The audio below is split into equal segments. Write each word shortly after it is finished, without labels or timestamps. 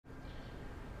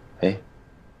Hey,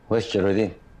 where's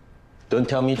Geraldine? Don't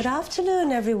tell me... Good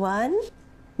afternoon, everyone.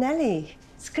 Nellie,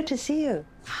 it's good to see you.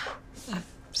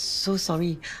 So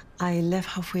sorry. I left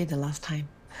halfway the last time.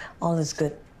 All is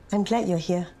good. I'm glad you're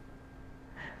here.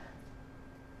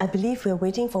 I believe we're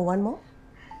waiting for one more.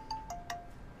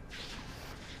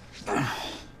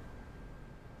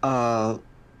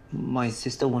 My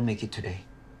sister won't make it today.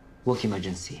 Work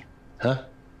emergency. Huh?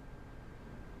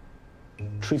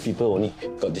 3 people only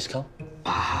got discount?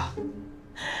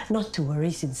 Not to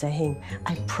worry, Sin Heng.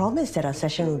 I promise that our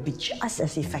session will be just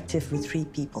as effective with 3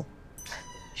 people.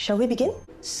 Shall we begin?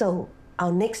 So,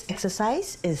 our next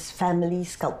exercise is family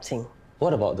sculpting.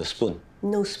 What about the spoon?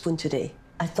 No spoon today.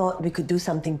 I thought we could do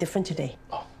something different today.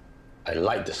 Oh, I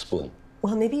like the spoon.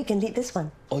 Well, maybe you can lead this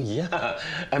one. Oh yeah,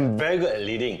 I'm very good at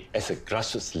leading as a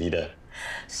grassroots leader.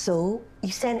 So,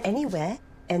 you stand anywhere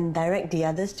and direct the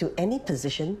others to any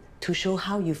position to show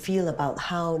how you feel about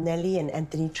how Nellie and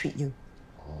Anthony treat you.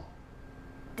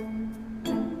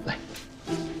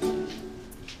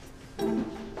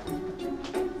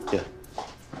 Here.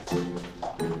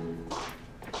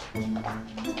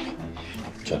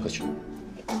 转过去。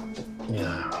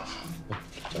呀，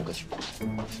转过去。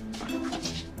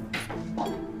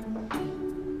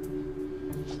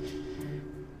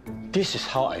This is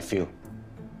how I feel.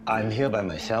 I'm here by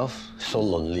myself, so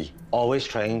lonely. Always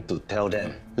trying to tell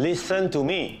them, listen to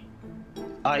me.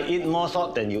 I eat more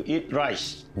salt than you eat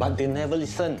rice, but they never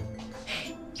listen.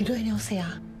 Hey, you don't anyhow say,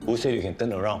 Who said you can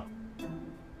turn around?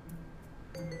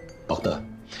 Doctor,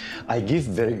 I give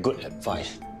very good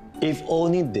advice. If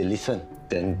only they listen,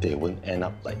 then they wouldn't end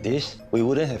up like this. We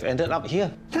wouldn't have ended up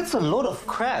here. That's a load of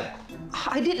crap.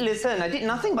 I did listen. I did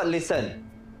nothing but listen.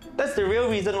 That's the real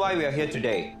reason why we are here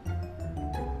today.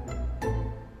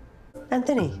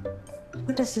 Anthony,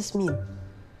 what does this mean?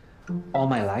 All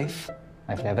my life,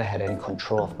 I've never had any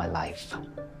control of my life.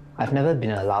 I've never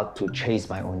been allowed to chase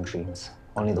my own dreams.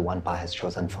 Only the one path has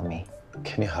chosen for me.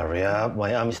 Can you hurry up?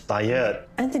 My arm is tired.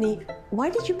 Anthony, why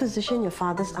did you position your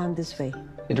father's arm this way?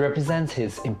 It represents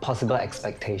his impossible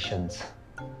expectations.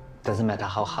 Doesn't matter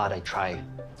how hard I try,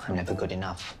 I'm never good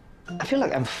enough. I feel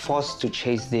like I'm forced to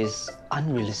chase this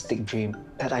unrealistic dream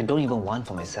that I don't even want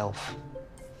for myself.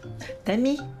 Then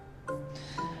me?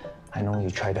 I know you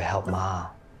try to help Ma,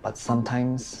 but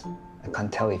sometimes I can't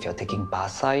tell if you're taking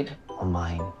Pa's side or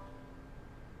mine.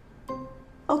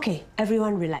 Okay,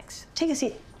 everyone relax. Take a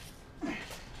seat.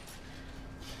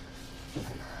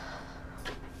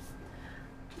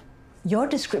 Your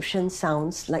description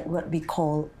sounds like what we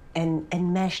call an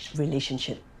enmeshed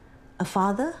relationship. A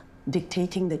father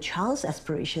dictating the child's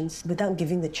aspirations without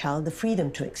giving the child the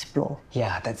freedom to explore.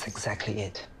 Yeah, that's exactly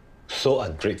it. So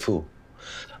ungrateful.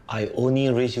 I only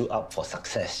raise you up for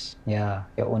success. Yeah,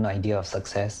 your own idea of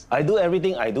success. I do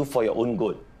everything I do for your own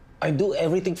good. I do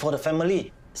everything for the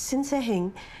family. Sin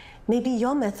Heng, maybe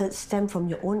your methods stem from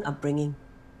your own upbringing.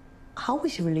 How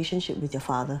was your relationship with your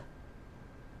father?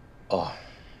 Oh,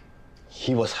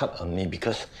 he was hard on me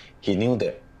because he knew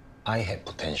that I had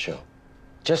potential.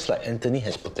 Just like Anthony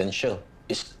has potential.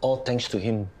 It's all thanks to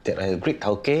him that I am a great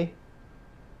tauke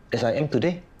as I am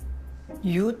today.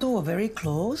 You two were very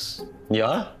close?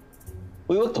 Yeah.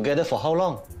 We worked together for how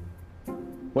long?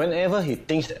 Whenever he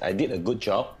thinks that I did a good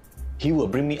job, he will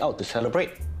bring me out to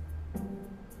celebrate.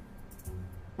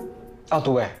 Out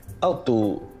to where? Out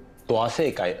to Tua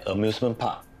Sei Kai Amusement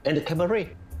Park and the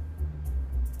cabaret.